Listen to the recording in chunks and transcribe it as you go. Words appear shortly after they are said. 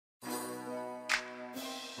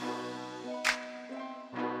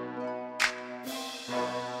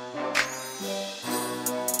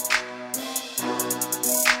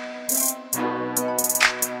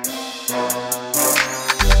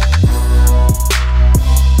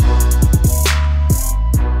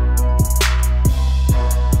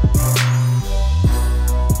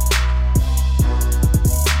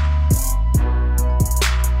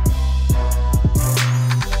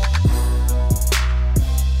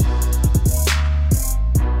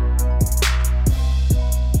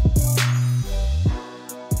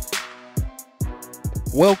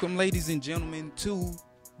Welcome, ladies and gentlemen, to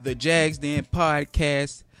the Jags Den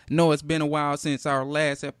Podcast. No, it's been a while since our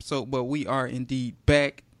last episode, but we are indeed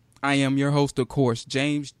back. I am your host, of course,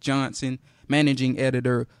 James Johnson, managing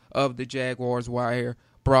editor of the Jags Wire,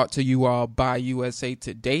 brought to you all by USA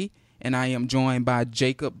Today. And I am joined by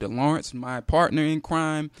Jacob DeLawrence, my partner in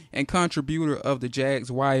crime and contributor of the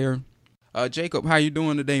Jags Wire. Jacob, how you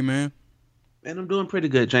doing today, man? Man, I'm doing pretty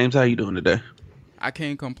good, James. How you doing today? I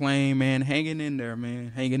can't complain, man. Hanging in there,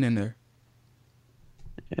 man. Hanging in there.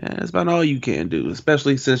 Yeah, that's about all you can do,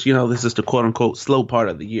 especially since, this is the quote-unquote slow part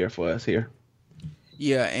of the year for us here.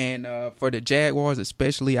 Yeah, and for the Jaguars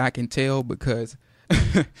especially, I can tell because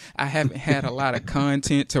I haven't had a lot of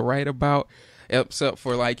content to write about, except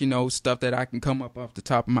for, stuff that I can come up off the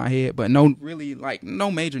top of my head. But no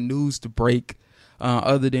major news to break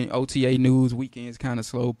other than OTA news. Weekend's kind of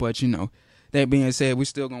slow, but, that being said, we're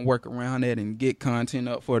still going to work around that and get content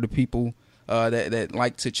up for the people that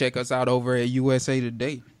like to check us out over at USA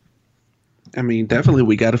Today. I mean, definitely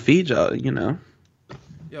we got to feed y'all, Yep.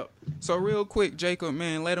 So real quick, Jacob,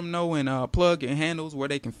 man, let them know and plug your handles where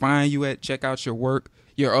they can find you at. Check out your work,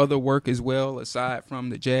 your other work as well, aside from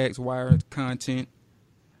the Jags Wire content.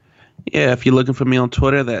 Yeah, if you're looking for me on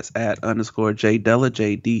Twitter, that's @_JDela,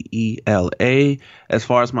 JDELA. As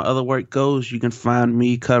far as my other work goes, you can find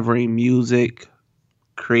me covering music,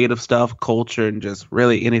 creative stuff, culture, and just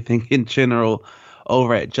really anything in general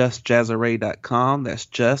over at justjazzaray.com. That's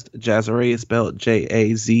just Jazzaray is spelled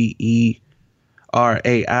JAZERAI.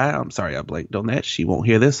 I'm sorry I blanked on that. She won't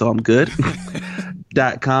hear this, so I'm good.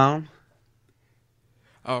 .com.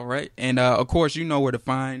 All right. And of course, you know where to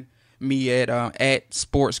find me at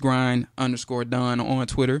 @sportsgrind_Don on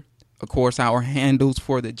Twitter. Of course, our handles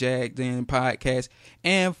for the Jags Den Podcast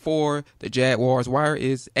and for the Jaguars Wire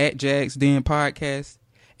is @Jags Den Podcast,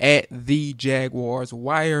 @The Jaguars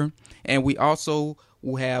Wire. And we also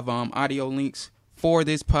will have audio links for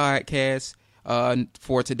this podcast,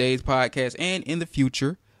 for today's podcast, and in the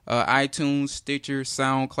future. iTunes, Stitcher,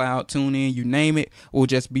 SoundCloud, TuneIn, you name it. We'll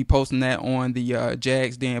just be posting that on the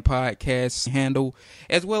Jags Den Podcast handle,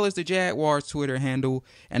 as well as the Jaguars Twitter handle.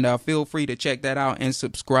 And feel free to check that out and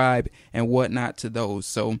subscribe and whatnot to those.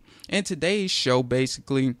 So in today's show,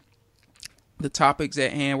 basically, the topics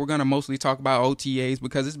at hand, we're going to mostly talk about OTAs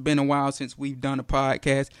because it's been a while since we've done a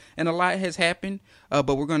podcast and a lot has happened,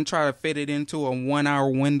 but we're going to try to fit it into a 1 hour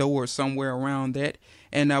window or somewhere around that.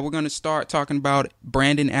 And we're going to start talking about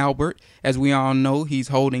Branden Albert. As we all know, he's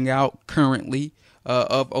holding out currently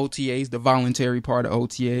of OTAs, the voluntary part of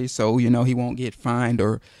OTAs. So, he won't get fined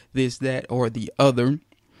or this, that, or the other.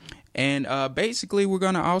 And basically, we're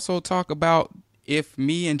going to also talk about if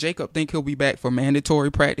me and Jacob think he'll be back for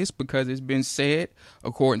mandatory practice, because it's been said,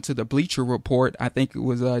 according to the Bleacher Report, I think it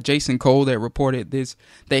was Jason Cole that reported this,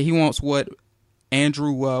 that he wants what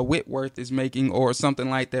Andrew Whitworth is making or something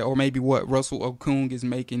like that, or maybe what Russell Okung is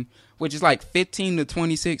making, which is like 15 to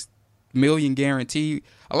 26 million guaranteed.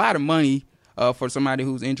 A lot of money for somebody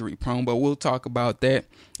who's injury prone, but we'll talk about that.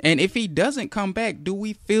 And if he doesn't come back, do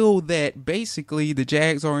we feel that basically the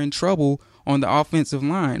Jags are in trouble on the offensive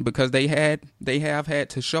line because they have had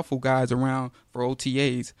to shuffle guys around for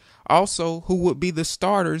OTAs? Also, who would be the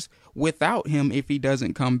starters without him if he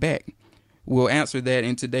doesn't come back? We'll answer that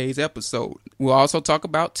in today's episode. We'll also talk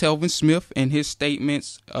about Telvin Smith and his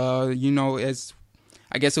statements, as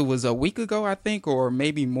I guess it was a week ago, I think, or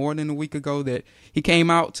maybe more than a week ago, that he came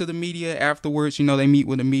out to the media afterwards. They meet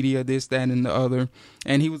with the media, this, that, and the other.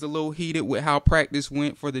 And he was a little heated with how practice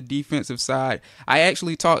went for the defensive side. I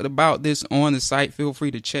actually talked about this on the site. Feel free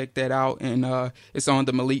to check that out. And it's on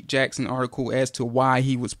the Malik Jackson article as to why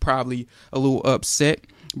he was probably a little upset.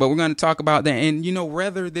 But we're going to talk about that. And,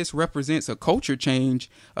 whether this represents a culture change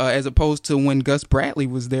as opposed to when Gus Bradley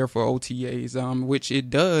was there for OTAs, which it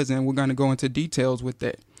does. And we're going to go into details with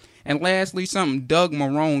that. And lastly, something Doug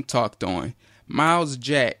Marrone talked on. Myles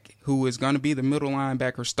Jack, who is going to be the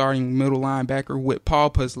starting middle linebacker with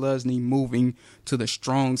Paul Posluszny moving to the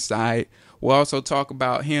strong side. We'll also talk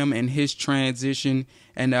about him and his transition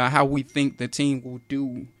and how we think the team will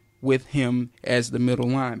do with him as the middle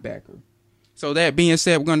linebacker. So that being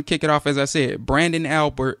said, we're going to kick it off, as I said. Branden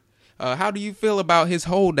Albert, how do you feel about his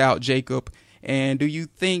holdout, Jacob? And do you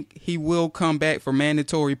think he will come back for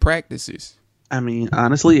mandatory practices? I mean,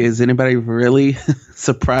 honestly, is anybody really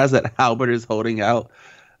surprised that Albert is holding out,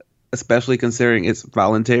 especially considering it's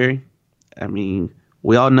voluntary? I mean,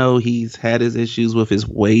 we all know he's had his issues with his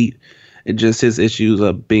weight and just his issues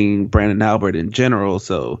of being Branden Albert in general.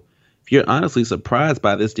 So if you're honestly surprised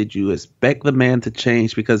by this, did you expect the man to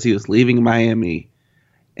change because he was leaving Miami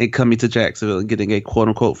and coming to Jacksonville and getting a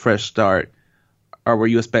quote-unquote fresh start? Or were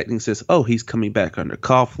you expecting this, oh, he's coming back under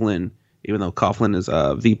Coughlin, even though Coughlin is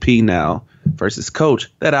VP now versus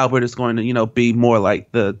coach, that Albert is going to, be more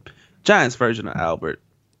like the Giants version of Albert.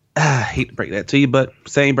 I hate to break that to you, but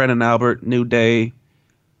same Branden Albert, new day.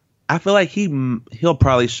 I feel like he'll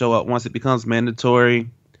probably show up once it becomes mandatory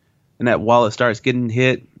and that wallet starts getting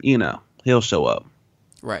hit, he'll show up.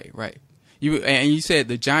 Right. You said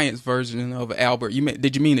the Giants version of Albert.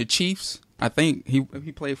 Did you mean the Chiefs? I think he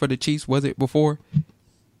played for the Chiefs. Was it before?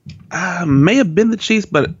 May have been the Chiefs,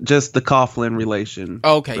 but just the Coughlin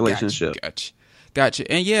relationship.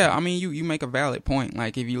 Gotcha. And yeah, I mean, you make a valid point.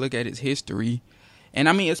 Like if you look at his history, and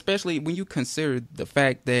I mean, especially when you consider the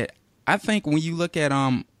fact that I think when you look at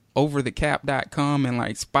overthecap.com and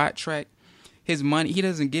like Spot Track, his money, he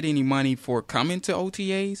doesn't get any money for coming to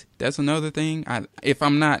OTAs. That's another thing. If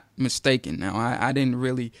I'm not mistaken now, I didn't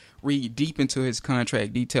really read deep into his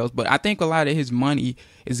contract details, but I think a lot of his money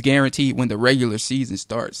is guaranteed when the regular season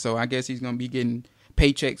starts. So I guess he's going to be getting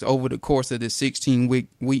paychecks over the course of the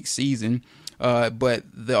 16-week season. But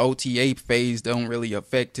the OTA phase don't really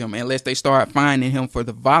affect him unless they start finding him for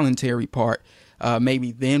the voluntary part.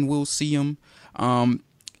 Maybe then we'll see him.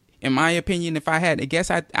 In my opinion, if I had to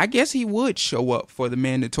guess, I guess he would show up for the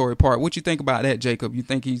mandatory part. What you think about that, Jacob? You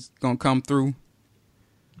think he's going to come through?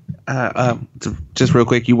 Just real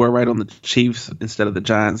quick, you were right on the Chiefs instead of the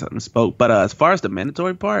Giants. I misspoke. But as far as the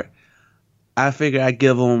mandatory part, I figure I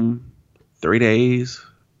give him 3 days.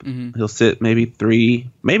 Mm-hmm. He'll sit maybe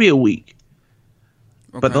 3, maybe a week.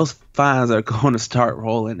 Okay. But those fines are going to start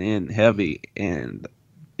rolling in heavy. And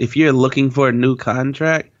if you're looking for a new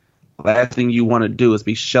contract, last thing you want to do is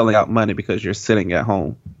be shelling out money because you're sitting at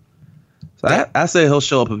home. So I say he'll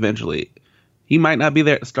show up eventually. He might not be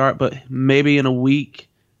there at the start, but maybe in a week.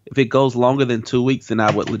 If it goes longer than 2 weeks, then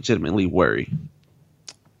I would legitimately worry.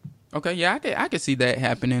 Okay, yeah, I could see that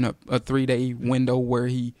happening, a 3-day window where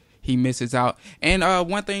he misses out. And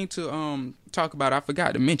one thing to talk about, I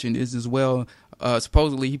forgot to mention this as well.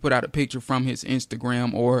 Supposedly he put out a picture from his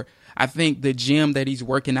Instagram, or I think the gym that he's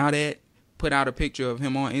working out at put out a picture of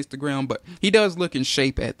him on Instagram, but he does look in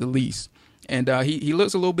shape at the least. And he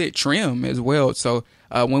looks a little bit trim as well. So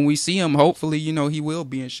when we see him, hopefully, he will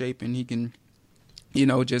be in shape and he can,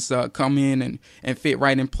 just come in and fit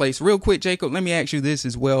right in place. Real quick, Jacob, let me ask you this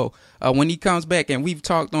as well. When he comes back, and we've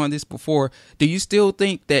talked on this before, do you still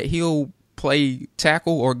think that he'll play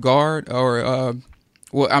tackle or guard? Or,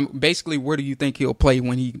 basically, where do you think he'll play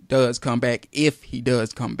when he does come back, if he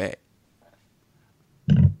does come back?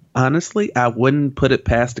 Honestly, I wouldn't put it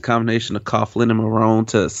past the combination of Coughlin and Marone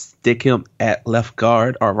to stick him at left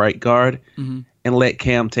guard or right guard and let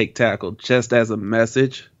Cam take tackle just as a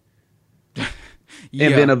message. Yeah.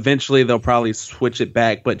 And then eventually they'll probably switch it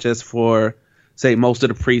back, but just for, say, most of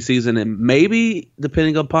the preseason, and maybe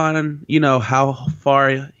depending upon, how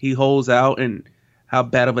far he holds out and how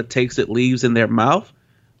bad of a taste it leaves in their mouth,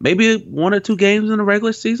 maybe 1 or 2 games in the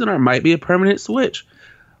regular season, or it might be a permanent switch.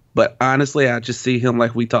 But honestly, I just see him,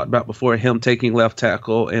 like we talked about before, him taking left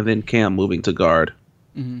tackle and then Cam moving to guard.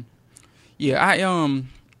 Mm-hmm. Yeah, to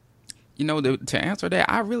answer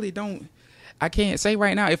that, I really don't. I can't say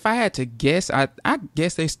right now. If I had to guess, I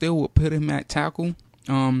guess they still would put him at tackle.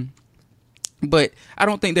 But I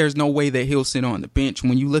don't think there's no way that he'll sit on the bench.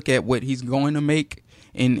 When you look at what he's going to make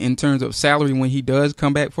in terms of salary when he does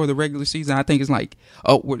come back for the regular season, I think it's like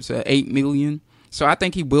upwards of $8 million. So I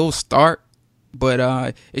think he will start,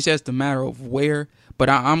 but it's just a matter of where. But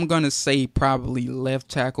I'm going to say probably left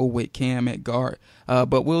tackle with Cam at guard.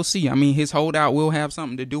 But we'll see. I mean, his holdout will have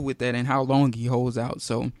something to do with that and how long he holds out.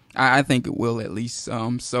 So I think it will at least.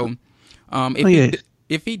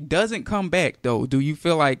 If he doesn't come back, though, do you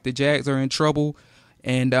feel like the Jags are in trouble?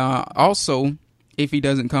 And also, if he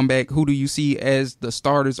doesn't come back, who do you see as the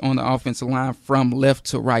starters on the offensive line from left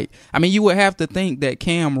to right? I mean, you would have to think that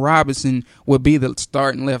Cam Robinson would be the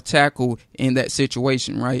starting left tackle in that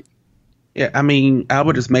situation, right? Yeah, I mean,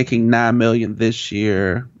 Albert is making $9 million this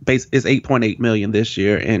year. Base is $8.8 million this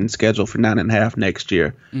year, and scheduled for $9.5 million next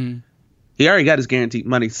year. Mm. He already got his guaranteed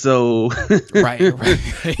money, so right.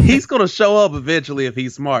 He's gonna show up eventually if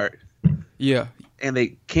he's smart. Yeah, and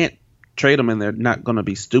they can't trade him, and they're not gonna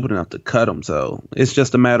be stupid enough to cut him. So it's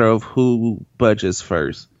just a matter of who budgets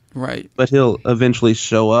first. Right. But he'll eventually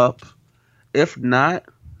show up. If not,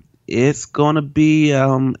 it's going to be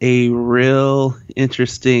a real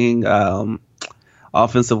interesting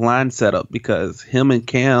offensive line setup, because him and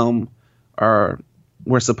Cam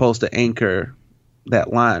we're supposed to anchor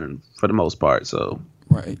that line for the most part. So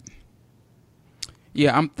right.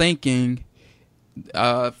 Yeah, I'm thinking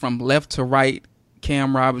from left to right,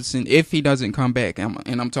 Cam Robinson, if he doesn't come back, and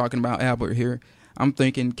I'm talking about Albert here, I'm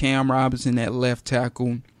thinking Cam Robinson at left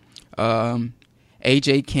tackle,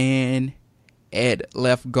 AJ Cann at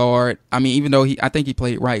left guard. I mean, even though I think he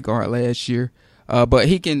played right guard last year, but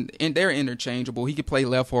and they're interchangeable. He could play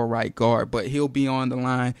left or right guard, but he'll be on the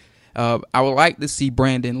line. I would like to see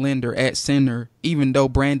Branden Linder at center, even though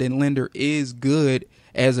Branden Linder is good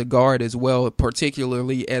as a guard as well,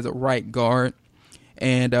 particularly as a right guard.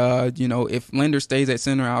 And, if Linder stays at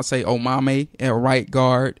center, I'll say Omame at right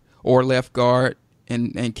guard or left guard,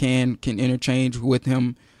 and can interchange with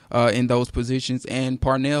him in those positions, and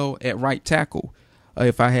Parnell at right tackle,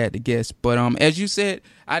 if I had to guess. But as you said,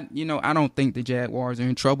 I don't think the Jaguars are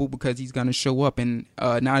in trouble because he's going to show up. And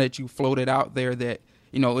now that you floated out there that,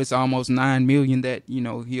 it's almost $9 million that,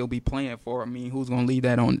 he'll be playing for. I mean, who's going to leave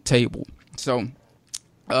that on the table? So,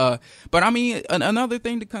 but I mean, another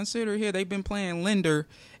thing to consider here, they've been playing Linder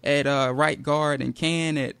at right guard and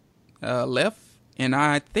Cann at left. And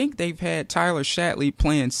I think they've had Tyler Shatley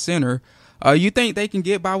playing center. You think they can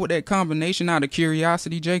get by with that combination out of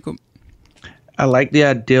curiosity, Jacob? I like the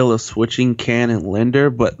idea of switching Cann and Linder,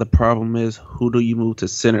 but the problem is, who do you move to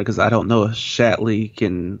center? Because I don't know if Shatley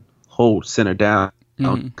can hold center down,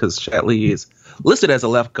 because Shatley is listed as a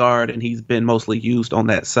left guard, and he's been mostly used on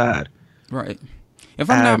that side. Right. If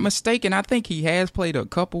I'm not mistaken, I think he has played a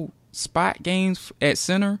couple spot games at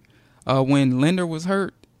center when Linder was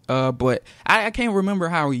hurt. But I can't remember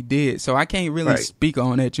how he did, so I can't really speak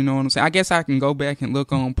on that, you know what I'm saying? I guess I can go back and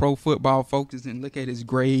look on Pro Football Focus and look at his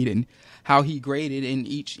grade and how he graded in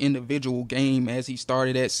each individual game as he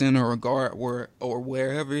started at center or guard or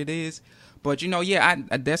wherever it is. But,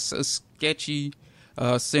 that's a sketchy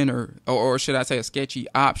center, or should I say a sketchy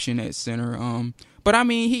option at center. But, I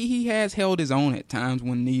mean, he has held his own at times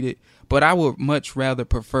when needed, but I would much rather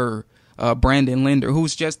prefer Branden Linder,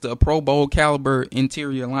 who's just a Pro Bowl caliber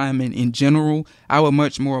interior lineman in general. I would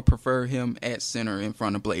much more prefer him at center in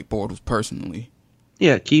front of Blake Bortles personally.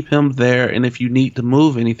 Yeah, keep him there, and if you need to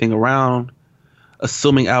move anything around,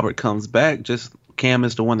 assuming Albert comes back, just Cam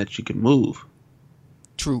is the one that you can move.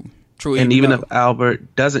 True. And even if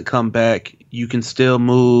Albert doesn't come back, you can still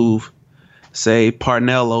move, say,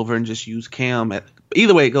 Parnell over and just use Cam.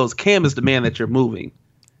 Either way it goes, Cam is the man that you're moving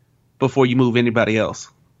before you move anybody else.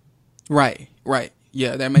 Right.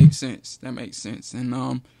 Yeah, that makes sense.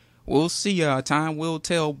 And we'll see. Time will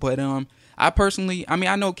tell. But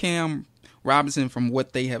I know Cam Robinson, from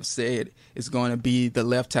what they have said, is going to be the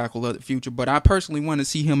left tackle of the future. But I personally want to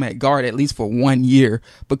see him at guard at least for 1 year,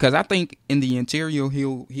 because I think in the interior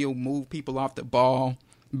he'll move people off the ball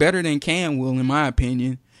better than Cam will, in my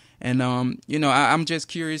opinion. And I'm just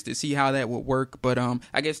curious to see how that would work. But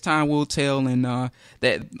I guess time will tell. And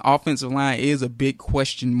that offensive line is a big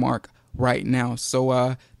question mark right now.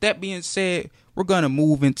 So that being said, we're going to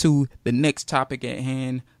move into the next topic at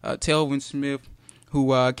hand. Telvin Smith,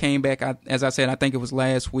 who came back, as I said, I think it was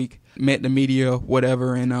last week, met the media,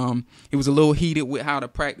 whatever, and he was a little heated with how the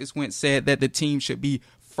practice went, said that the team should be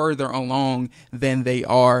further along than they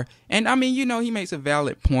are. And, I mean, he makes a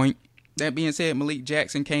valid point. That being said, Malik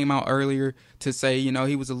Jackson came out earlier to say,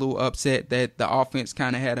 he was a little upset that the offense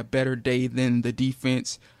kind of had a better day than the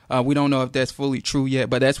defense. We don't know if that's fully true yet,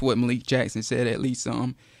 but that's what Malik Jackson said, at least.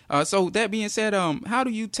 So that being said, how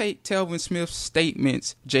do you take Telvin Smith's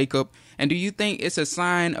statements, Jacob? And do you think it's a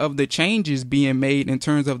sign of the changes being made in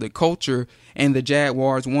terms of the culture and the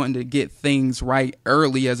Jaguars wanting to get things right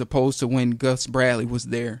early as opposed to when Gus Bradley was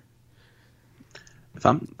there?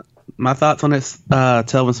 My thoughts on this,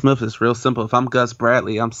 Telvin Smith, is real simple. If I'm Gus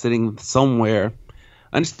Bradley, I'm sitting somewhere,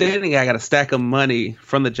 understanding I got a stack of money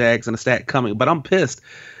from the Jags and a stack coming, but I'm pissed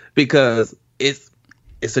because it's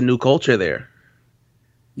a new culture there.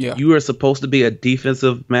 Yeah. You are supposed to be a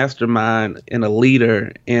defensive mastermind and a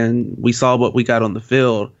leader, and we saw what we got on the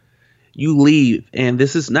field. You leave, and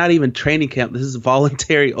this is not even training camp. This is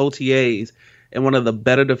voluntary OTAs, and one of the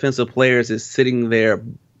better defensive players is sitting there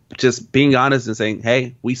just being honest and saying,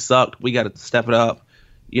 hey, we sucked. We got to step it up.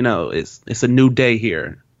 It's a new day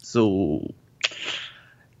here. So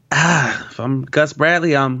if I'm Gus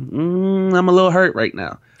Bradley, I'm a little hurt right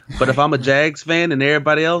now. But if I'm a Jags fan and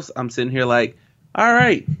everybody else, I'm sitting here like, all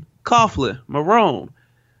right, Coughlin, Marone.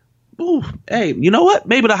 Ooh, hey, you know what?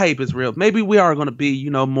 Maybe the hype is real. Maybe we are going to be,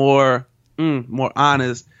 more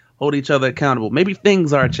honest, hold each other accountable. Maybe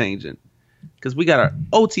things are changing because we got our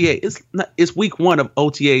OTA. It's week 1 of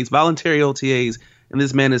OTAs, voluntary OTAs, and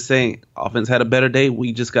this man is saying offense had a better day.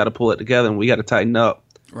 We just got to pull it together and we got to tighten up.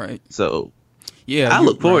 Right. So, yeah, I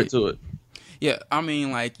look forward to it. Yeah, I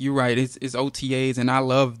mean, like, you're right. It's OTAs, and I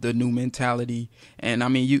love the new mentality. And, I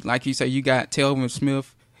mean, like you say, you got Telvin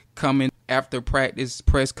Smith coming after practice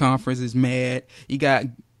press conference is mad. You got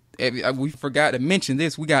we forgot to mention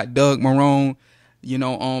this. We got Doug Marrone,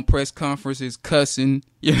 on press conferences cussing.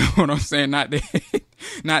 You know what I'm saying? Not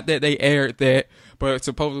that they aired that, but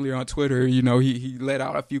supposedly on Twitter, he let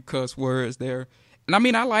out a few cuss words there. And I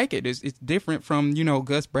mean, I like it. It's different from,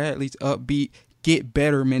 Gus Bradley's upbeat, get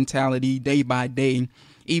better mentality day by day,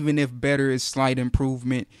 even if better is slight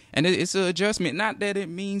improvement. And it's an adjustment. Not that it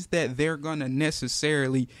means that they're going to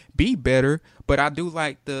necessarily be better, but I do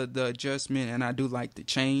like the adjustment and I do like the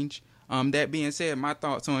change. That being said, my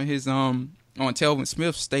thoughts on his on Telvin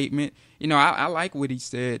Smith's statement, I like what he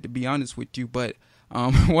said, to be honest with you. But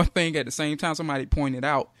one thing at the same time somebody pointed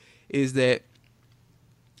out is that,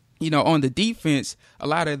 on the defense, a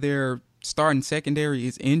lot of their starting secondary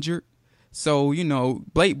is injured. So,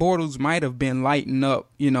 Blake Bortles might have been lighting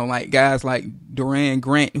up, like guys like Duran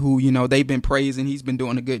Grant, who, they've been praising. He's been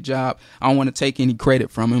doing a good job. I don't want to take any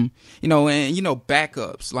credit from him, and,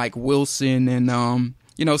 backups like Wilson and,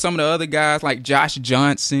 some of the other guys like Josh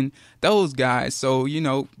Johnson, those guys. So,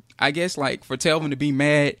 I guess like for Telvin to be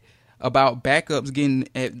mad about backups getting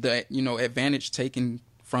the, advantage taken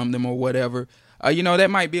from them or whatever, that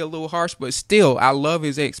might be a little harsh, but still, I love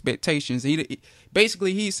his expectations.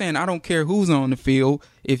 Basically, he's saying, I don't care who's on the field.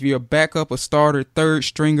 If you're a backup, a starter, third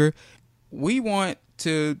stringer, we want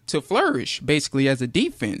to flourish, basically, as a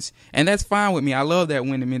defense. And that's fine with me. I love that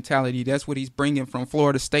winning mentality. That's what he's bringing from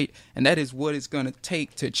Florida State. And that is what it's going to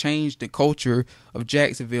take to change the culture of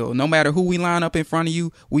Jacksonville. No matter who we line up in front of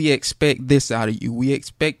you, we expect this out of you. We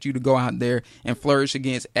expect you to go out there and flourish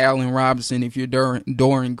against Allen Robinson if you're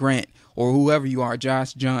Doran Grant, or whoever you are,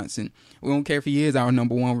 Josh Johnson. We don't care if he is our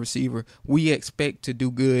number one receiver. We expect to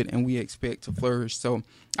do good and we expect to flourish. So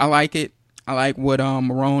I like it. I like what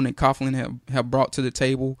Marrone and Coughlin have brought to the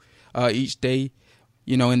table each day.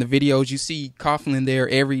 In the videos, you see Coughlin there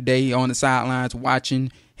every day on the sidelines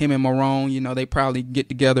watching him and Marrone. They probably get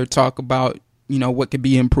together, talk about, what could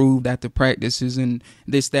be improved after practices and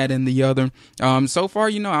this, that, and the other. So far,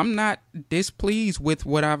 I'm not displeased with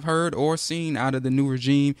what I've heard or seen out of the new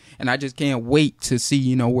regime, and I just can't wait to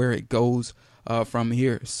see, where it goes from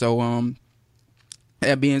here. So,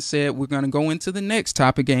 that being said, we're going to go into the next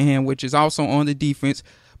topic at hand, which is also on the defense,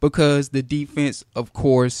 because the defense, of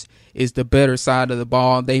course, is the better side of the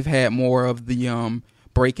ball. They've had more of the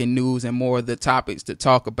breaking news and more of the topics to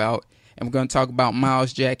talk about. And we're going to talk about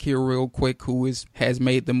Myles Jack here real quick, who has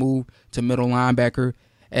made the move to middle linebacker.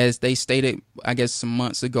 As they stated, I guess, some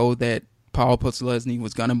months ago that Paul Posluszny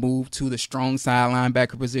was going to move to the strong side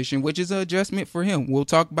linebacker position, which is an adjustment for him. We'll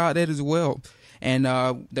talk about that as well. And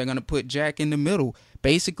they're going to put Jack in the middle.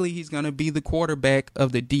 Basically, he's going to be the quarterback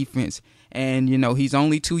of the defense. And, he's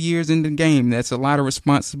only 2 years in the game. That's a lot of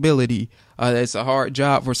responsibility. That's a hard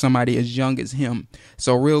job for somebody as young as him.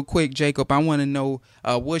 So real quick, Jacob, I want to know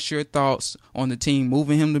what's your thoughts on the team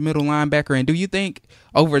moving him to middle linebacker? And do you think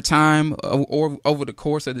over time or over the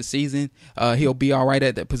course of the season, he'll be all right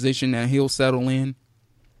at that position and he'll settle in?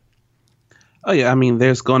 Oh, yeah. I mean,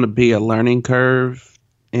 there's going to be a learning curve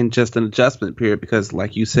and just an adjustment period because,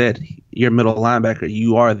 like you said, you're middle linebacker.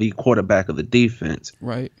 You are the quarterback of the defense.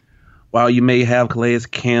 Right. While you may have Calais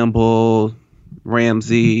Campbell,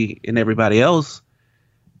 Ramsey, and everybody else,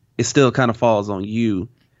 it still kind of falls on you.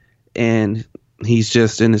 And he's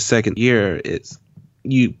just in his second year. It's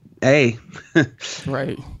you, hey.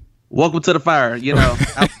 Right. Welcome to the fire. Out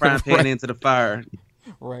frying pan Right. into the fire.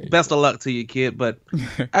 Right. Best of luck to you, kid. But,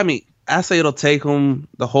 I mean, I say it'll take him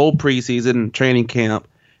the whole preseason training camp.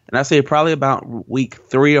 And I say probably about week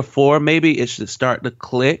 3 or 4, maybe it should start to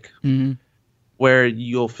click. Mm-hmm. Where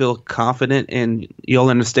you'll feel confident and you'll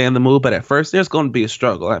understand the move. But at first, there's going to be a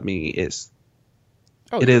struggle. I mean, it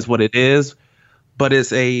is what it is. But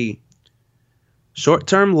it's a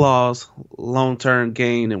short-term loss, long-term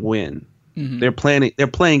gain and win. Mm-hmm. They're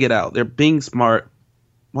playing it out. They're being smart.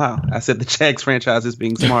 Wow, I said the Jags franchise is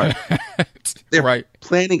being smart. They're right.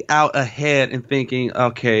 planning out ahead and thinking,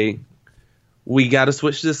 okay, we got to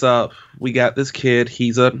switch this up. We got this kid.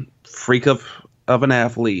 He's a freak of an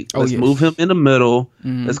athlete. Let's move him in the middle.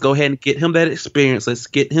 Mm-hmm. Let's go ahead and get him that experience. Let's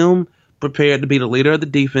get him prepared to be the leader of the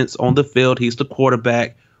defense on the field. He's the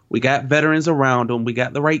quarterback. We got veterans around him. We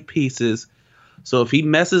got the right pieces. So if he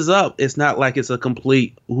messes up, it's not like it's a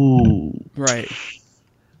complete ooh. Right.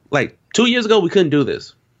 Like 2 years ago, we couldn't do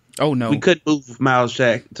this. Oh, no. We couldn't move Myles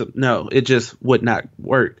Jack. No, it just would not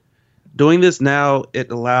work. Doing this now,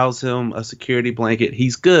 it allows him a security blanket.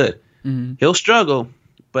 He's good. Mm-hmm. He'll struggle,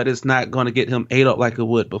 but it's not going to get him ate up like it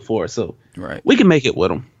would before. So right. We can make it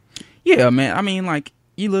with him. Yeah, man. I mean, like,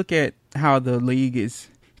 you look at how the league is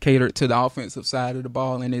catered to the offensive side of the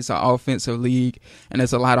ball, and it's an offensive league, and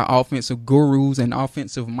there's a lot of offensive gurus and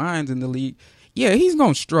offensive minds in the league. yeah, he's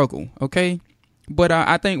going to struggle, okay? But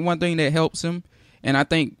I think one thing that helps him, and I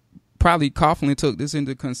think probably Coughlin took this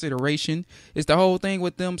into consideration, is the whole thing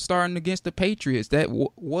with them starting against the Patriots. That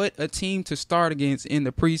what a team to start against in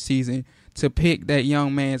the preseason to pick that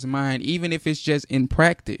young man's mind, even if it's just in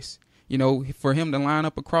practice. You know, for him to line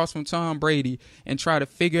up across from Tom Brady and try to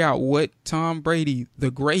figure out what Tom Brady,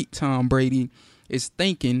 the great Tom Brady, is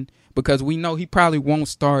thinking, because we know he probably won't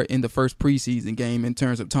start in the first preseason game in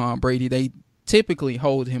terms of Tom Brady. They typically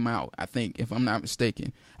hold him out, I think, if I'm not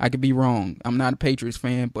mistaken. I could be wrong. I'm not a Patriots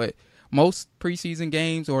fan, but most preseason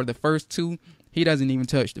games or the first two, he doesn't even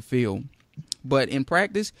touch the field. But in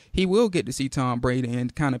practice, he will get to see Tom Brady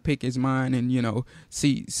and kind of pick his mind and, you know,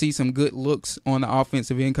 see some good looks on the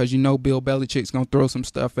offensive end, because, you know, Bill Belichick's going to throw some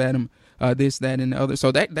stuff at him, this, that, and the other.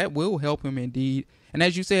 So that will help him indeed. And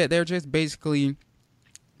as you said, they're just basically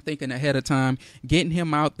thinking ahead of time, getting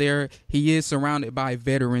him out there. He is surrounded by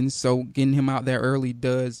veterans, so getting him out there early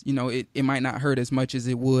does, you know, it might not hurt as much as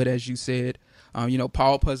it would, as you said. You know,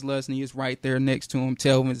 Paul Posluszny is right there next to him.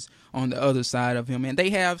 Telvin's on the other side of him. And they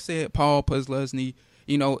have said Paul Posluszny,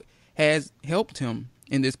 you know, has helped him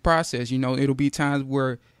in this process. You know, it'll be times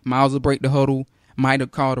where Myles will break the huddle, might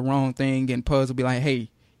have called the wrong thing, and Puz will be like, hey,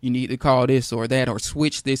 you need to call this or that or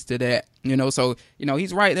switch this to that. You know, so, you know,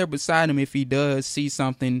 he's right there beside him if he does see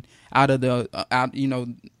something out of the, you know,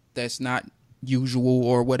 that's not usual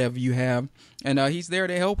or whatever you have. And he's there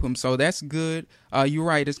to help him. So that's good. You're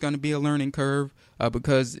right. It's going to be a learning curve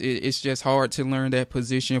because it's just hard to learn that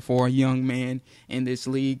position for a young man in this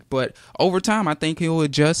league. But over time, I think he'll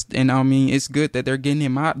adjust. And I mean, it's good that they're getting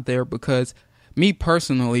him out there, because me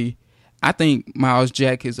personally, I think Myles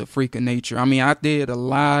Jack is a freak of nature. I mean, I did a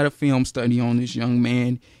lot of film study on this young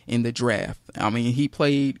man in the draft. I mean, he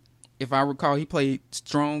played, if I recall, he played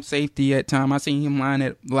strong safety at time. I seen him line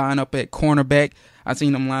up at cornerback. I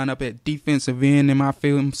seen him line up at defensive end in my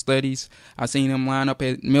film studies. I seen him line up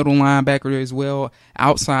at middle linebacker as well,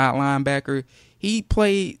 outside linebacker. He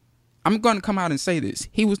played, I'm going to come out and say this,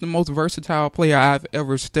 he was the most versatile player I've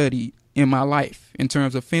ever studied in my life in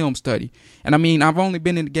terms of film study. And I mean, I've only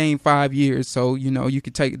been in the game 5 years, so, you know, you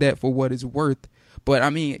could take that for what it's worth. But I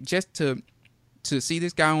mean, just to see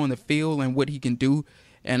this guy on the field and what he can do,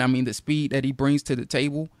 and I mean, the speed that he brings to the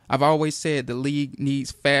table. I've always said the league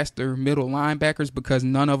needs faster middle linebackers because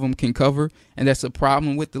none of them can cover, and that's a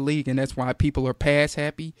problem with the league, and that's why people are pass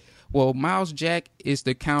happy. Well, Myles Jack is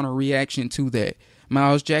the counter reaction to that.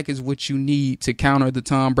 Myles Jack is what you need to counter the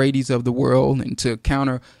Tom Brady's of the world and to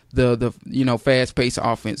counter the you know, fast-paced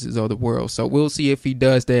offenses of the world. So we'll see if he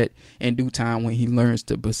does that in due time when he learns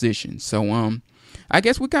the position. So I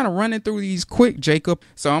guess we're kind of running through these quick, Jacob.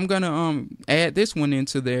 So I'm going to add this one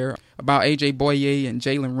into there about A.J. Boye and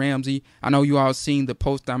Jalen Ramsey. I know you all seen the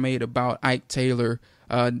post I made about Ike Taylor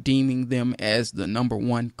deeming them as the number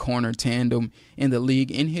one corner tandem in the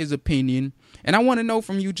league, in his opinion. And I want to know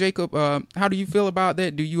from you, Jacob, how do you feel about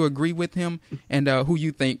that? Do you agree with him? And who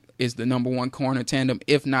you think is the number one corner tandem,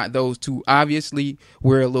 if not those two? Obviously,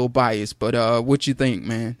 we're a little biased, but what you think,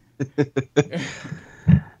 man?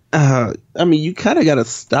 I mean, you kind of got to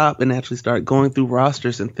stop and actually start going through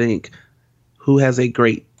rosters and think who has a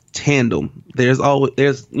great tandem. There's,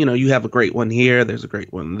 you know, you have a great one here, there's a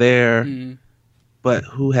great one there, but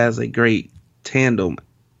who has a great tandem?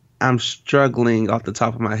 I'm struggling off the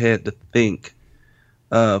top of my head to think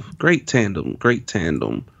of great tandem.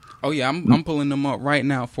 Oh yeah, I'm pulling them up right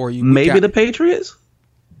now for you. Maybe the Patriots?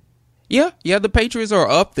 Yeah, the Patriots are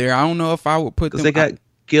up there. I don't know if I would put them. They got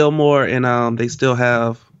Gilmore and they still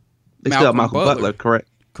have Malcolm Butler, correct?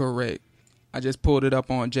 Correct. I just pulled it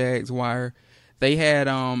up on Jags Wire. They had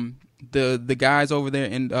the guys over there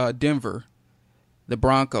in Denver, the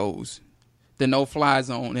Broncos, the no-fly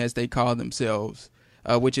zone as they call themselves,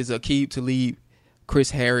 which is Aqib Talib,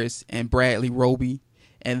 Chris Harris, and Bradley Roby.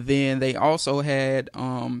 And then they also had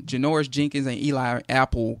Janoris Jenkins and Eli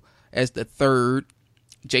Apple as the third,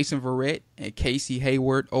 Jason Verrett and Casey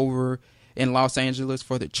Hayward over in Los Angeles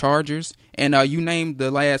for the Chargers. And you named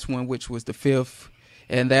the last one, which was the fifth,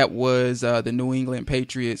 and that was the New England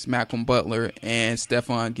Patriots, Malcolm Butler and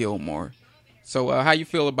Stephon Gilmore. So how you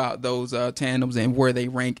feel about those tandems and where they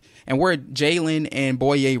rank and where Jalen and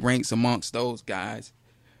Boye ranks amongst those guys?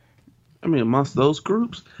 I mean, amongst those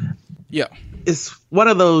groups? Yeah. It's one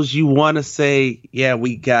of those you want to say, yeah,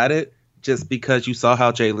 we got it, just because you saw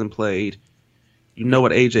how Jalen played. You know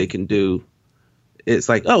what AJ can do. It's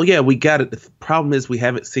like, oh, yeah, we got it. The problem is we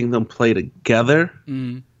haven't seen them play together.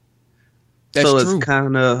 That's so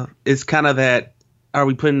true. It's kind of that, are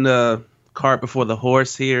we putting the cart before the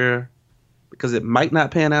horse here? Because it might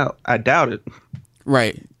not pan out. I doubt it.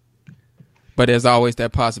 Right. But there's always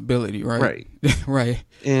that possibility, right? Right. Right.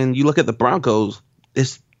 And you look at the Broncos,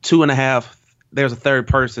 it's 2.5. There's a third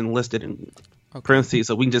person listed in parentheses,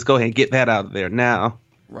 so we can just go ahead and get that out of there now.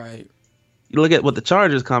 Right. You look at what the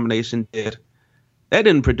Chargers combination did. That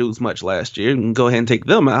didn't produce much last year. You can go ahead and take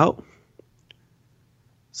them out.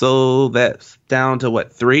 So that's down to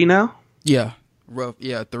what, 3 now? Yeah. Rough.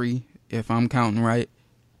 Yeah, 3, if I'm counting right.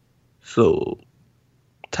 So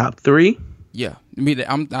top 3? Yeah.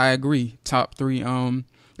 I agree. Top 3.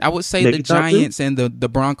 I would say Maybe the top Giants and the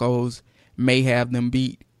Broncos may have them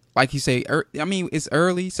beat. Like you say, it's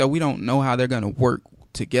early, so we don't know how they're going to work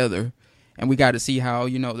together. And we got to see how,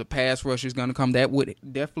 the pass rush is going to come. That would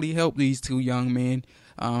definitely help these 2 young men.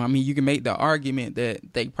 You can make the argument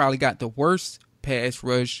that they probably got the worst pass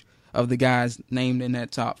rush of the guys named in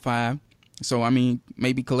that top 5. So,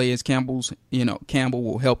 maybe Calais Campbell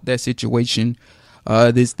will help that situation,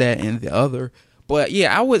 this, that, and the other. But,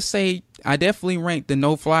 yeah, I would say I definitely rank the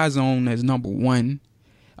no-fly zone as number 1.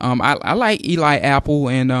 I like Eli Apple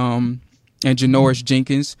and Janoris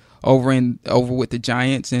Jenkins over with the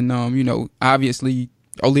Giants, and obviously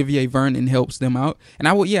Olivier Vernon helps them out, and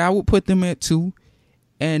I would put them at 2,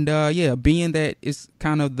 and being that it's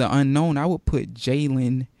kind of the unknown, I would put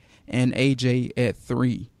Jalen and AJ at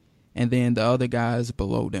 3, and then the other guys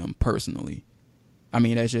below them personally.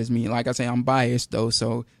 That's just me. Like I say, I'm biased though,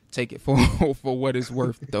 so take it for what it's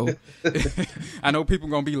worth though. I know people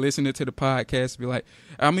gonna be listening to the podcast and be like,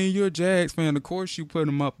 you're a Jags fan, of course you put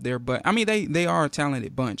them up there, but they are a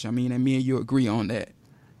talented bunch. And me and you agree on that.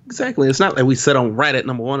 Exactly. It's not like we sit on right at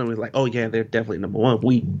number 1 and we're like, oh yeah, they're definitely number 1.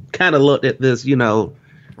 We kind of looked at this,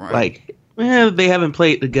 right. They haven't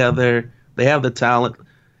played together. They have the talent.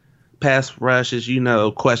 Pass rush is,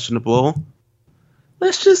 questionable.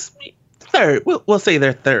 Let's just third. We'll say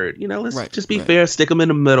they're third. Let's just be fair. Stick them in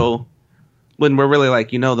the middle. When we're really like,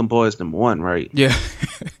 them boys number 1, right? Yeah.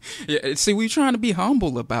 Yeah. See, we're trying to be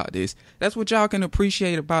humble about this. That's what y'all can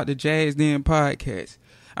appreciate about the Jags Den Podcast.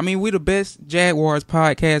 We're the best Jaguars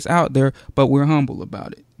podcast out there, but we're humble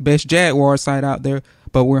about it. Best Jaguars site out there,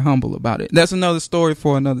 but we're humble about it. That's another story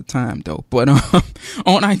for another time, though. But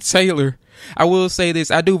on Ike Taylor, I will say this.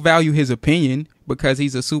 I do value his opinion because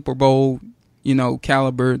he's a Super Bowl,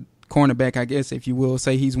 caliber cornerback, I guess, if you will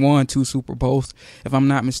say. He's won 2 Super Bowls, if I'm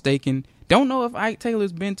not mistaken. Don't know if Ike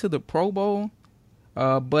Taylor's been to the Pro Bowl.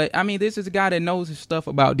 But this is a guy that knows his stuff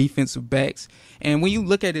about defensive backs. And when you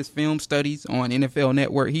look at his film studies on NFL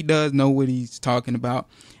Network, he does know what he's talking about.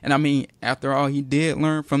 And after all, he did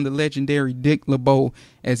learn from the legendary Dick LeBeau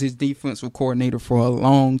as his defensive coordinator for a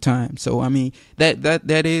long time. So,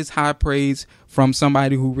 that is high praise from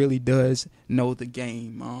somebody who really does know the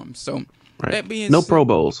game. Right. That being no said, Pro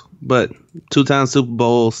Bowls, but 2-time Super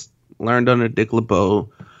Bowls, learned under Dick LeBeau.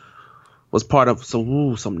 Was part of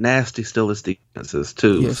some nasty Steelers defenses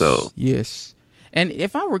too. Yes. And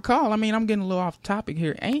if I recall, I'm getting a little off topic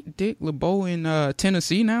here. Ain't Dick LeBeau in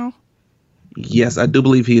Tennessee now? Yes, I do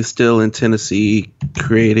believe he is still in Tennessee,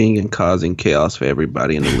 creating and causing chaos for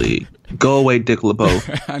everybody in the league. Go away, Dick LeBeau.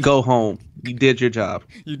 Go home. You did your job.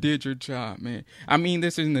 You did your job, man.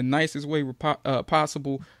 This is in the nicest way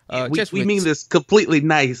possible. We mean this completely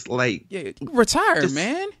nice. Retire,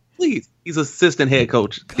 man. Please. He's assistant head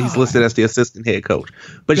coach. God. He's listed as the assistant head coach.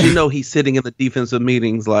 But he's sitting in the defensive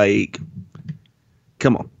meetings like,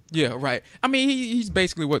 come on. Yeah, right. He's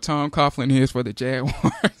basically what Tom Coughlin is for the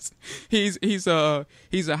Jaguars. he's a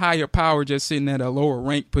higher power just sitting at a lower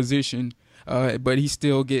rank position, but he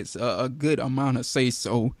still gets a good amount of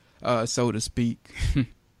say-so, so to speak.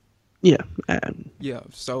 Yeah. Yeah,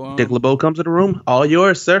 so... Dick LeBeau comes to the room. All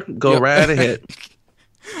yours, sir. Go right ahead.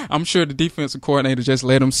 I'm sure the defensive coordinator just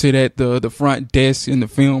let him sit at the front desk in the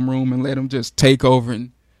film room and let him just take over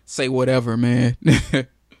and say whatever, man.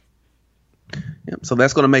 So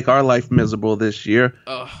that's going to make our life miserable this year.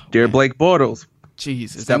 Dear Blake Bortles.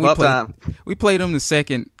 Jesus. Step up time. We played him the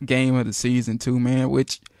second game of the season too, man,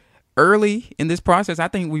 which early in this process, I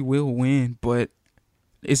think we will win, but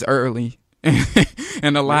it's early.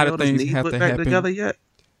 And a lot of things have to happen. Together yet?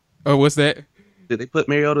 Oh, what's that? Did they put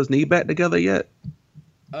Mariota's knee back together yet?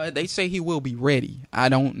 They say he will be ready. I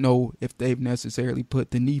don't know if they've necessarily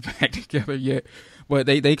put the knee back together yet, but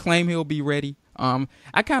they claim he'll be ready.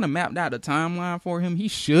 I kind of mapped out a timeline for him. He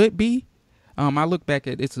should be. I look back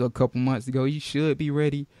at this a couple months ago. He should be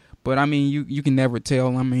ready, but you can never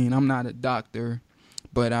tell. I'm not a doctor,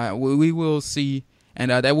 but we will see,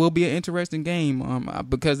 and that will be an interesting game.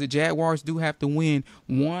 Because the Jaguars do have to win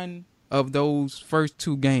one of those first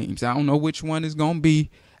 2 games. I don't know which one it's gonna be.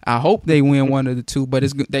 I hope they win one of the 2, but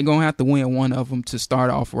they're going to have to win one of them to start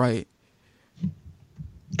off right.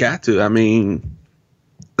 Got to.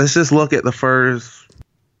 let's just look at the first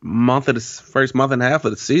month and a half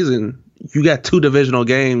of the season. You got 2 divisional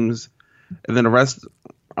games, and then the rest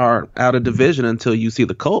are out of division until you see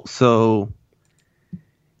the Colts. So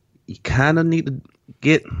you kind of need to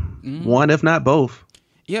get one, if not both.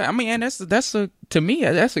 Yeah, I mean, and to me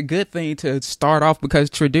that's a good thing to start off, because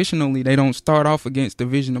traditionally they don't start off against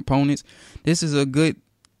division opponents. This is a good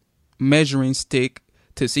measuring stick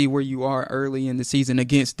to see where you are early in the season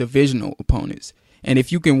against divisional opponents. And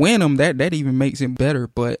if you can win them, that even makes it better.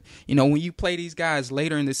 But, when you play these guys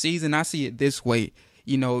later in the season, I see it this way.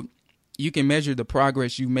 You can measure the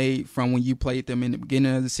progress you made from when you played them in the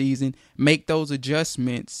beginning of the season, make those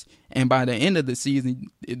adjustments, and by the end of the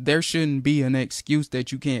season, there shouldn't be an excuse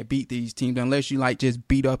that you can't beat these teams unless you just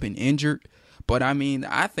beat up and injured. But I mean,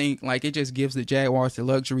 I think it just gives the Jaguars the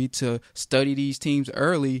luxury to study these teams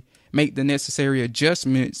early, make the necessary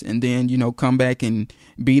adjustments, and then, come back and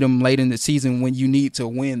beat them late in the season when you need to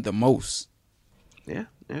win the most. Yeah,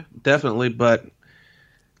 definitely. But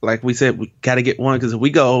like we said, we got to get one, because if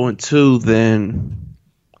we go 0-2, then,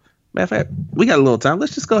 matter of fact, we got a little time.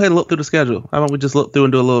 Let's just go ahead and look through the schedule. How about we just look through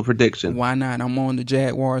and do a little prediction? Why not? I'm on the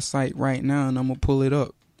Jaguars site right now, and I'm going to pull it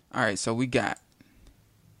up. All right, so we got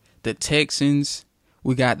the Texans,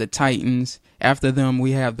 we got the Titans. After them,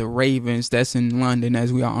 we have the Ravens. That's in London,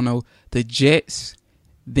 as we all know. The Jets,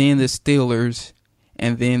 then the Steelers,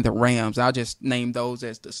 and then the Rams. I'll just name those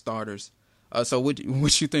as the starters. So what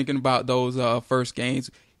you thinking about those first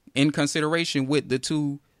games in consideration with the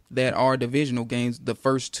 2 that are divisional games, the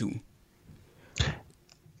first 2?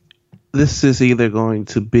 This is either going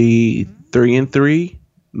to be 3-3,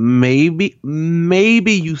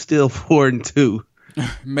 maybe you still 4-2.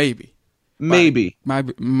 Maybe. By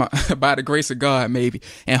the grace of God, maybe.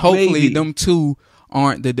 And hopefully them 2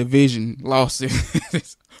 aren't the division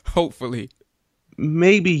losses. Hopefully.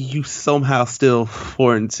 Maybe you somehow still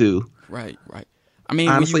 4-2. Right. I mean,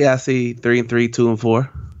 honestly, I see 3-3, 2-4.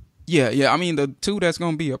 Yeah. I mean, the 2 that's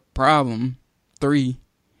going to be a problem, 3,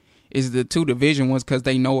 is the 2 division ones, because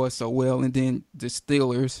they know us so well. And then the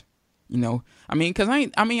Steelers, I mean, because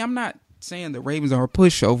I'm not saying the Ravens are a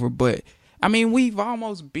pushover, but I mean, we've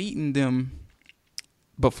almost beaten them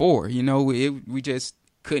before. We just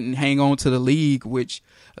couldn't hang on to the lead, which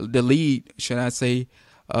has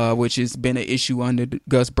been an issue under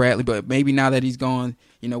Gus Bradley. But maybe now that he's gone,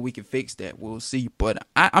 we can fix that. We'll see. But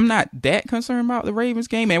I'm not that concerned about the Ravens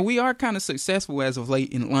game, and we are kind of successful as of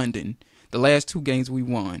late in London. The last 2 games we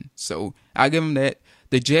won, so I give them that.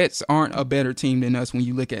 The Jets aren't a better team than us when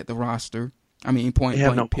you look at the roster. I mean, they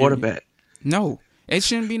have no quarterback. No. It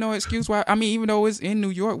shouldn't be no excuse why. I mean, even though it's in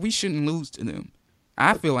New York, we shouldn't lose to them.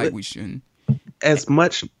 I feel like we shouldn't. As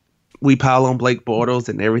much we pile on Blake Bortles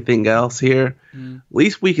and everything else here, at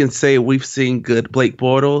least we can say we've seen good Blake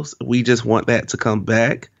Bortles. We just want that to come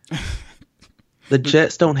back. The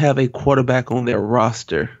Jets don't have a quarterback on their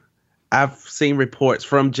roster. I've seen reports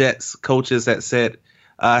from Jets coaches that said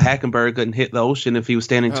Hackenberg couldn't hit the ocean if he was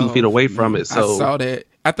standing 2 feet away from it. So I saw that.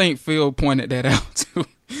 I think Phil pointed that out too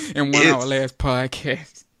in one of our last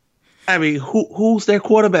podcasts. I mean, who's their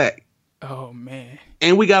quarterback? Oh man!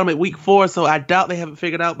 And we got them at week 4, so I doubt they haven't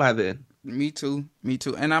figured out by then. Me too.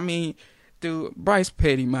 And I mean, dude, Bryce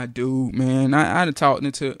Petty, my dude, man. I've talked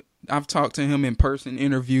to him in person,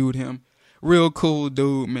 interviewed him. Real cool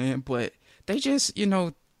dude, man. But they just,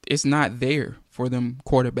 it's not there for them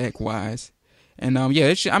quarterback wise. And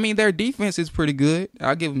their defense is pretty good.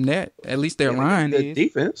 I'll give them that. At least their line is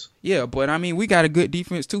defense. Yeah, but I mean, we got a good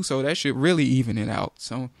defense too, so that should really even it out.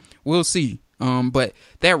 So we'll see. But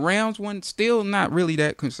that Rams one, still not really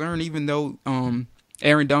that concerned, even though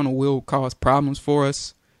Aaron Donald will cause problems for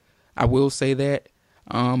us. I will say that.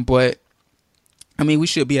 But I mean, we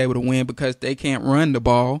should be able to win because they can't run the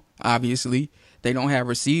ball. Obviously, they don't have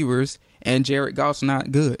receivers, and Jared Goff's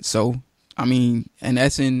not good. So. I mean, and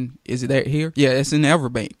that's is it that here? Yeah, that's in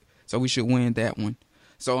Everbank. So we should win that one.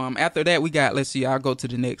 So after that, we got, let's see, I'll go to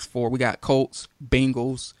the next 4. We got Colts,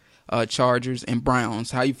 Bengals, Chargers, and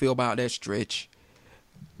Browns. How you feel about that stretch?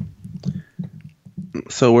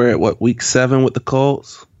 So we're at week 7 with the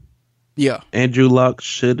Colts? Yeah. Andrew Luck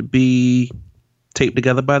should be taped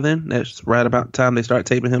together by then. That's right about the time they start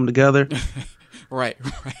taping him together. Right.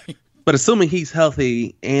 But assuming he's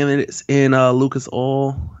healthy and it's in Lucas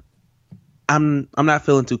Oil, I'm not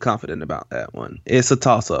feeling too confident about that one. It's a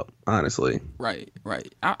toss-up, honestly. Right.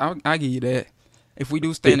 I give you that. If we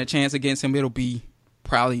do stand a chance against him, it'll be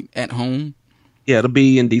probably at home. Yeah, it'll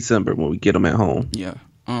be in December when we get him at home. Yeah.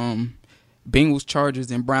 Bengals,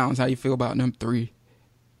 Chargers, and Browns. How you feel about them 3?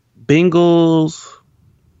 Bengals,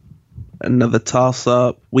 another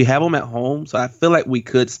toss-up. We have them at home, so I feel like we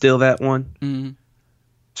could steal that one. Mm-hmm.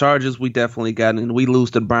 Chargers, we definitely got, and we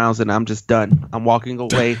lose to Browns, and I'm just done. I'm walking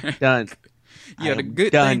away, done. Yeah, the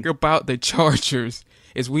good thing about the Chargers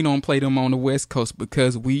is we don't play them on the West Coast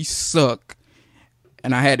because we suck.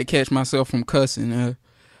 And I had to catch myself from cussing.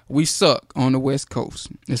 We suck on the West Coast,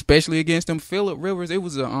 especially against them. Phillip Rivers, it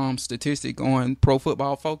was a statistic on Pro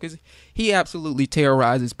Football Focus. He absolutely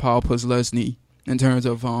terrorizes Paul Posluszny in terms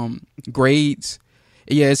of grades.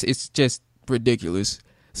 Yes, it's just ridiculous.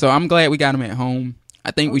 So I'm glad we got him at home. I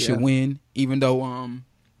think we should win, even though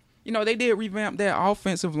they did revamp that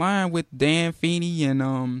offensive line with Dan Feeney,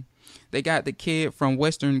 and they got the kid from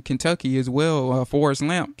Western Kentucky as well, Forrest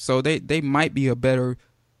Lamp. So they might be a better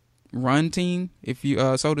run team, if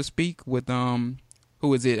you so to speak, with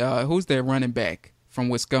who is it? Who's their running back from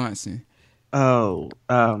Wisconsin? I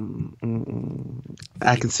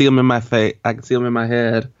can see him in my face. I can see him in my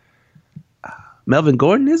head. Melvin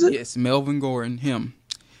Gordon, is it? Yes, Melvin Gordon, him.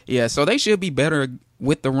 Yeah, so they should be better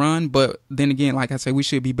with the run, but then again, like I said, we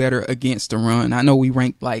should be better against the run. I know we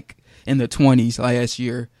ranked like in the 20s last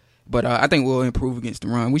year, but I think we'll improve against the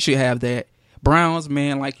run. We should have that. Browns,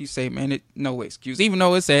 man, like you say, man, no excuse. Even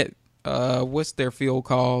though it's at what's their field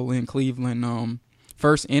call in Cleveland?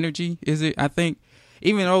 First Energy, is it? I think.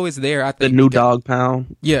 Even though it's there, I think the new dog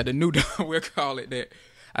pound. Yeah, the new dog. We'll call it that.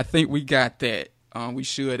 I think we got that. We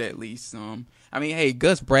should at least. I mean, hey,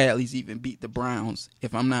 Gus Bradley's even beat the Browns,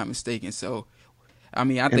 if I'm not mistaken. So, I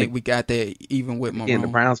mean, I think we got that even with Marone. And the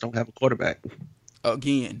Browns don't have a quarterback.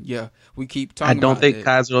 Again, yeah. We keep talking about I don't think that.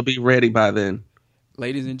 Kaiser will be ready by then.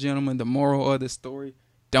 Ladies and gentlemen, the moral of the story,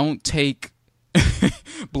 don't take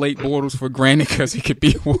Blake Bortles for granted because it could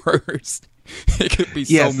be worse. It could be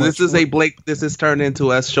so much worse. This is turned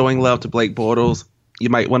into us showing love to Blake Bortles. You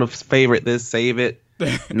might want to favorite this, save it.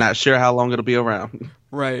 Not sure how long it'll be around.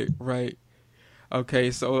 Right.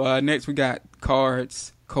 Okay, so next we got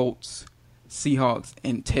Cards, Colts, Seahawks,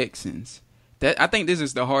 and Texans. I think this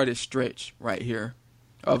is the hardest stretch right here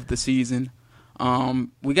of the season.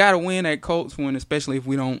 We got to win at Colts one, especially if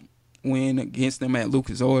we don't win against them at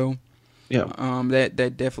Lucas Oil. Yeah. That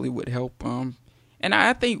definitely would help. And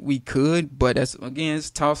I think we could, but it's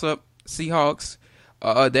toss up. Seahawks.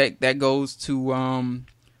 That goes to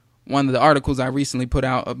one of the articles I recently put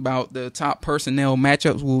out about the top personnel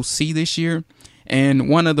matchups we'll see this year. And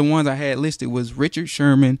one of the ones I had listed was Richard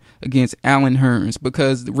Sherman against Allen Hurns,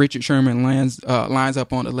 because Richard Sherman lines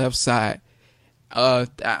up on the left side. It'll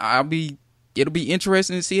be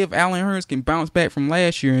interesting to see if Allen Hurns can bounce back from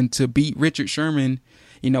last year, and to beat Richard Sherman,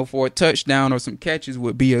 for a touchdown or some catches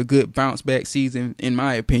would be a good bounce back season, in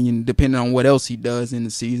my opinion, depending on what else he does in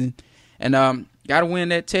the season. And got to win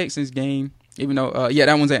that Texans game, even though,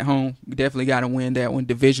 that one's at home. We definitely got to win that one,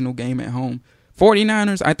 divisional game at home.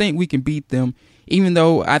 49ers, I think we can beat them, even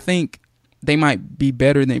though I think they might be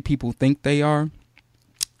better than people think they are.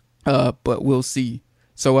 But we'll see.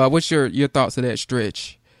 So what's your thoughts of that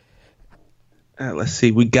stretch? Let's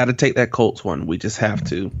see. We got to take that Colts one. We just have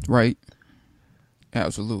to. Right.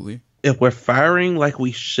 Absolutely. If we're firing like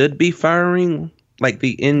we should be firing, like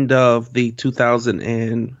the end of the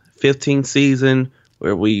 2015 season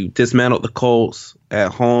where we dismantled the Colts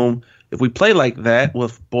at home, if we play like that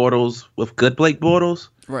with Bortles, with good Blake Bortles,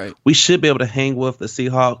 right, we should be able to hang with the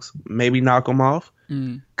Seahawks, maybe knock them off,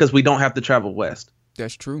 because we don't have to travel west.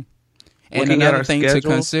 That's true. And another thing to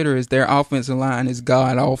consider is their offensive line is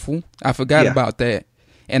god-awful. I forgot about that.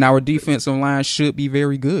 And our defensive line should be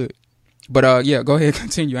very good. But, go ahead,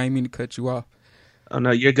 continue. I didn't mean to cut you off. Oh,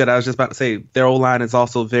 no, you're good. I was just about to say their O-line is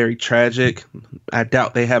also very tragic. I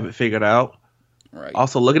doubt they have it figured out. Right.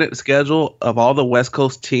 Also, looking at the schedule of all the West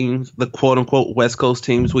Coast teams, the quote-unquote West Coast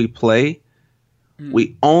teams we play,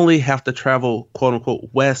 we only have to travel quote-unquote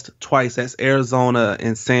west twice. That's Arizona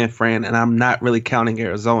and San Fran, and I'm not really counting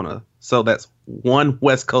Arizona. So that's one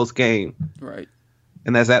West Coast game. Right.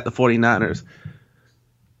 And that's at the 49ers.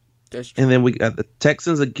 That's true. And then we got the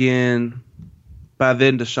Texans again. By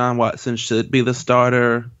then, Deshaun Watson should be the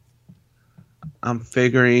starter. I'm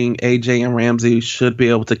figuring AJ and Ramsey should be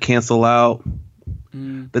able to cancel out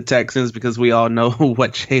the Texans, because we all know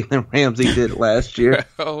what Jalen Ramsey did last year.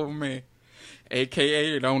 Oh, man.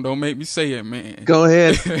 AKA, don't make me say it, man. Go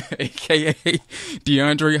ahead. AKA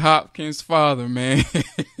DeAndre Hopkins' father, man.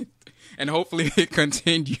 And hopefully it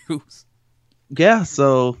continues. Yeah,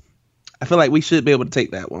 so I feel like we should be able to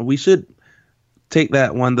take that one. We should take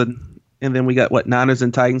that one. And then we got, Niners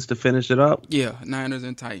and Titans to finish it up? Yeah, Niners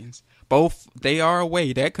and Titans. Both, they are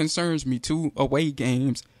away. That concerns me. 2 away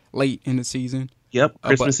games late in the season. Yep,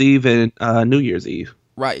 Christmas Eve and New Year's Eve.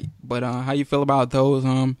 Right. But how you feel about those?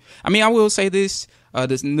 I mean, I will say this.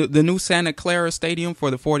 The new Santa Clara Stadium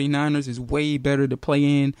for the 49ers is way better to play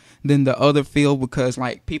in than the other field because,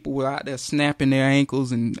 like, people were out there snapping their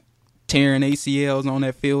ankles and tearing ACLs on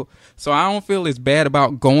that field. So I don't feel as bad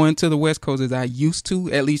about going to the West Coast as I used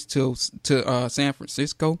to, at least to San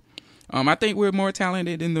Francisco. I think we're more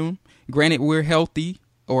talented than them. Granted, we're healthy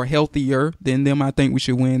or healthier than them. I think we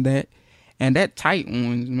should win that. And that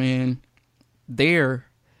Titans, man,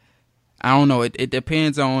 I don't know. It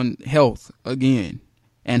depends on health again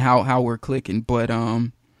and how we're clicking. But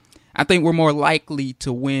I think we're more likely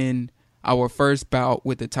to win our first bout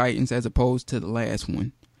with the Titans as opposed to the last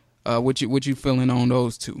one. What you feeling on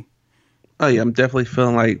those two? Oh yeah, I'm definitely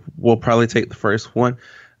feeling like we'll probably take the first one.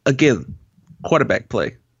 Again, quarterback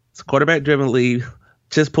play. It's a quarterback driven league.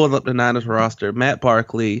 Just pulled up the Niners roster. Matt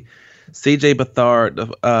Barkley, C.J. Beathard,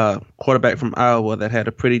 the quarterback from Iowa that had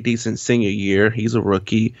a pretty decent senior year. He's a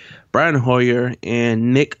rookie. Brian Hoyer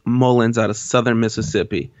and Nick Mullins out of Southern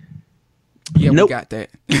Mississippi. Yeah, nope. We got that.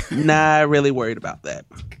 Not really worried about that.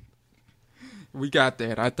 We got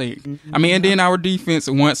that, I think. I mean, and then our defense,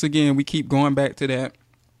 once again, we keep going back to that.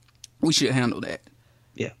 We should handle that.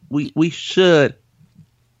 Yeah, we should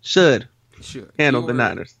handle Keyword, the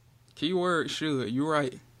Niners. Keyword should. You're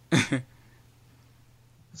right.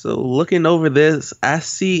 So looking over this, I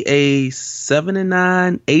see a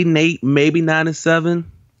 7-9, 8-8, maybe 9-7.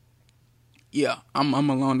 Yeah, I'm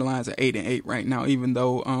along the lines of 8-8 right now. Even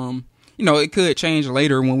though it could change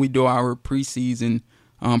later when we do our preseason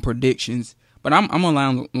predictions. But I'm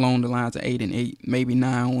along the lines of 8-8, maybe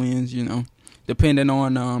 9 wins. Depending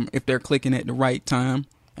on if they're clicking at the right time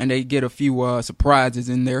and they get a few surprises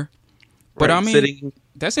in there. But right, I mean,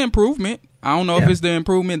 that's an improvement. I don't know if it's the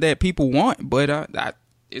improvement that people want, but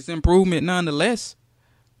it's improvement nonetheless.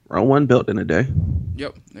 Round one built in a day.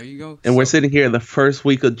 Yep, there you go. And we're sitting here the first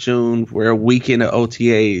week of June. We're a weekend of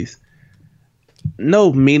OTAs.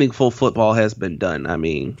 No meaningful football has been done. I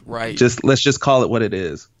mean, right. Let's just call it what it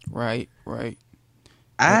is. Right.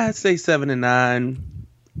 I'd say 7-9,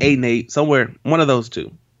 8-8, somewhere one of those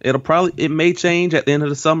two. It may change at the end of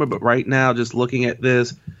the summer, but right now, just looking at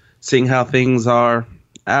this, seeing how things are,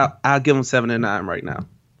 I'll give them 7-9 right now.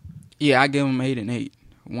 Yeah, I give them 8-8,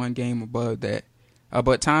 one game above that.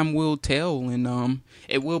 But time will tell, and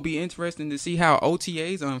it will be interesting to see how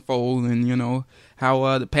OTAs unfold, and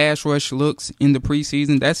how the pass rush looks in the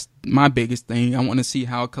preseason. That's my biggest thing. I want to see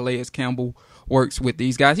how Calais Campbell works with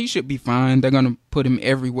these guys. He should be fine. They're gonna put him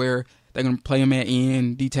everywhere. They're gonna play him at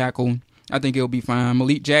end, D tackle. I think he'll be fine.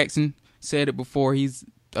 Malik Jackson said it before. He's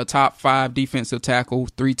a top 5 defensive tackle,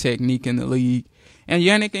 3 technique in the league, and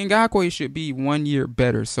Yannick Ngakoue should be 1 year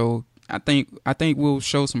better. So I think we'll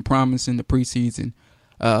show some promise in the preseason,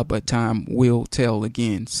 but time will tell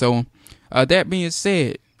again. So that being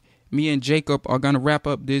said, me and Jacob are going to wrap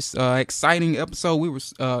up this exciting episode. We were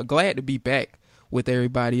glad to be back with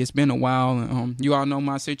everybody. It's been a while. You all know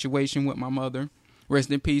my situation with my mother.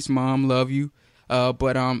 Rest in peace, Mom. Love you.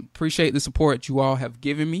 But appreciate the support you all have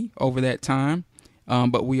given me over that time.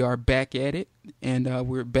 But we are back at it, and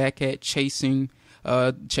we're back at chasing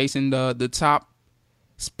the top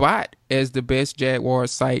spot as the best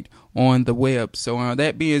Jaguars site on the web. So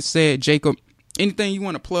that being said, Jacob, anything you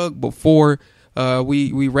want to plug before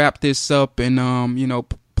we wrap this up and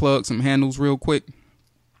plug some handles real quick?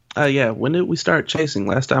 When did we start chasing?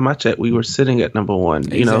 Last time I checked, we were sitting at number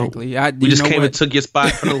 1. Exactly. We just came and took your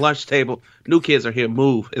spot from the lunch table. New kids are here.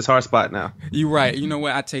 Move. It's our spot now. You're right. You know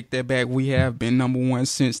what? I take that back. We have been number 1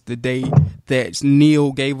 since the day that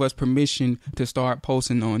Neil gave us permission to start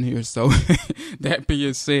posting on here. So that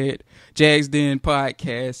being said, Jags Den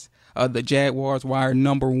Podcast, the Jaguars Wire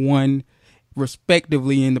number 1,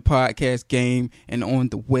 respectively, in the podcast game and on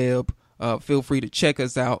the web. Feel free to check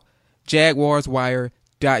us out.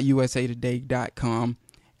 JaguarsWire.usatoday.com,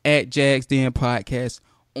 at Jags Den Podcast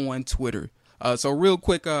on Twitter. So real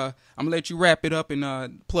quick, I'm going to let you wrap it up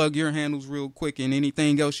and plug your handles real quick and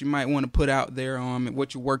anything else you might want to put out there on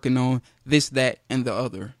what you're working on, this, that, and the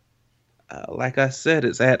other. Like I said,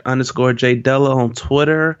 it's at _J Della on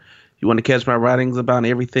Twitter. You want to catch my writings about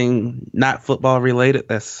everything not football related,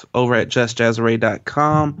 that's over at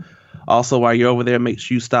justjazzarray.com. Also, while you're over there, make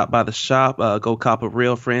sure you stop by the shop. Go cop a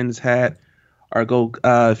Real Friends hat. Or go,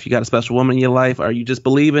 if you got a special woman in your life, or you just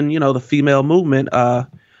believe in, the female movement,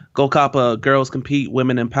 go cop a Girls Compete,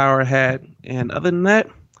 Women Empower hat. And other than that,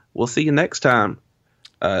 we'll see you next time.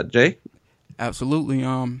 Jay? Absolutely.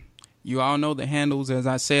 You all know the handles. As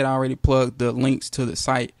I said, I already plugged the links to the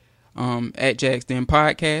site at Jags Den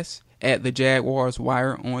Podcast, at the Jaguars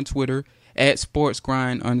Wire on Twitter, at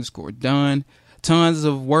sportsgrind_done. tons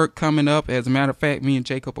of work coming up. As a matter of fact, me and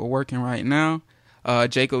Jacob are working right now.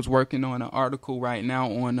 Jacob's working on an article right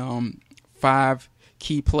now on 5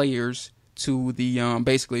 key players to the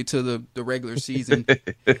basically to the regular season.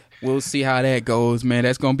 We'll see how that goes, man.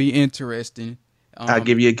 That's gonna be interesting. I'll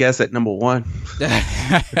give you a guess at number 1.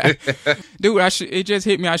 Dude, it just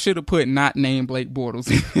hit me. I should have put not named Blake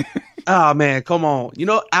Bortles. Oh, man, come on.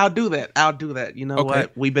 I'll do that. You know Okay.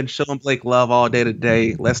 what? We've been showing Blake love all day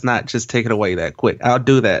today. Let's not just take it away that quick. I'll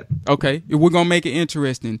do that. Okay, we're going to make it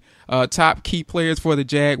interesting. Top key players for the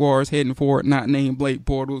Jaguars heading forward, not named Blake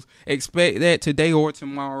Bortles. Expect that today or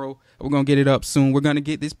tomorrow. We're going to get it up soon. We're going to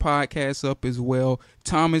get this podcast up as well.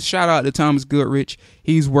 Shout out to Thomas Goodrich.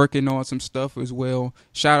 He's working on some stuff as well.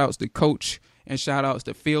 Shout outs to Coach and shout outs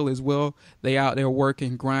to Phil as well. They out there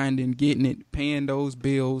working, grinding, getting it, paying those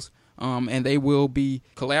bills. And they will be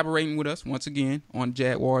collaborating with us once again on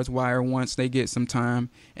Jaguars Wire once they get some time.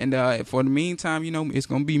 And for the meantime, it's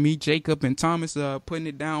going to be me, Jacob, and Thomas putting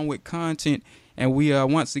it down with content. And we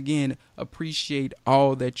once again appreciate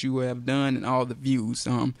all that you have done and all the views.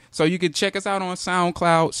 So you can check us out on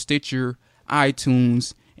SoundCloud, Stitcher,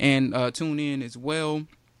 iTunes, and tune in as well.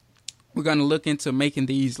 We're going to look into making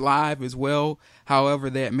these live as well, however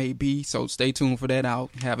that may be. So stay tuned for that. I'll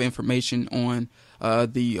have information on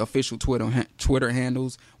the official Twitter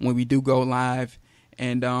handles when we do go live.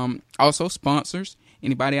 And also sponsors.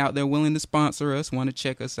 Anybody out there willing to sponsor us, want to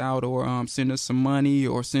check us out or send us some money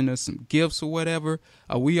or send us some gifts or whatever,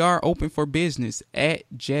 we are open for business at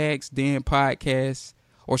Jags Den Podcast,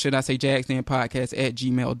 or should I say Jags Den Podcast at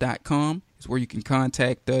gmail.com. It's where you can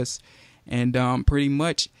contact us. And pretty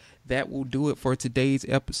much that will do it for today's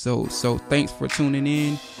episode. So thanks for tuning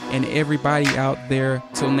in, and everybody out there,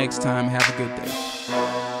 till next time, have a good day.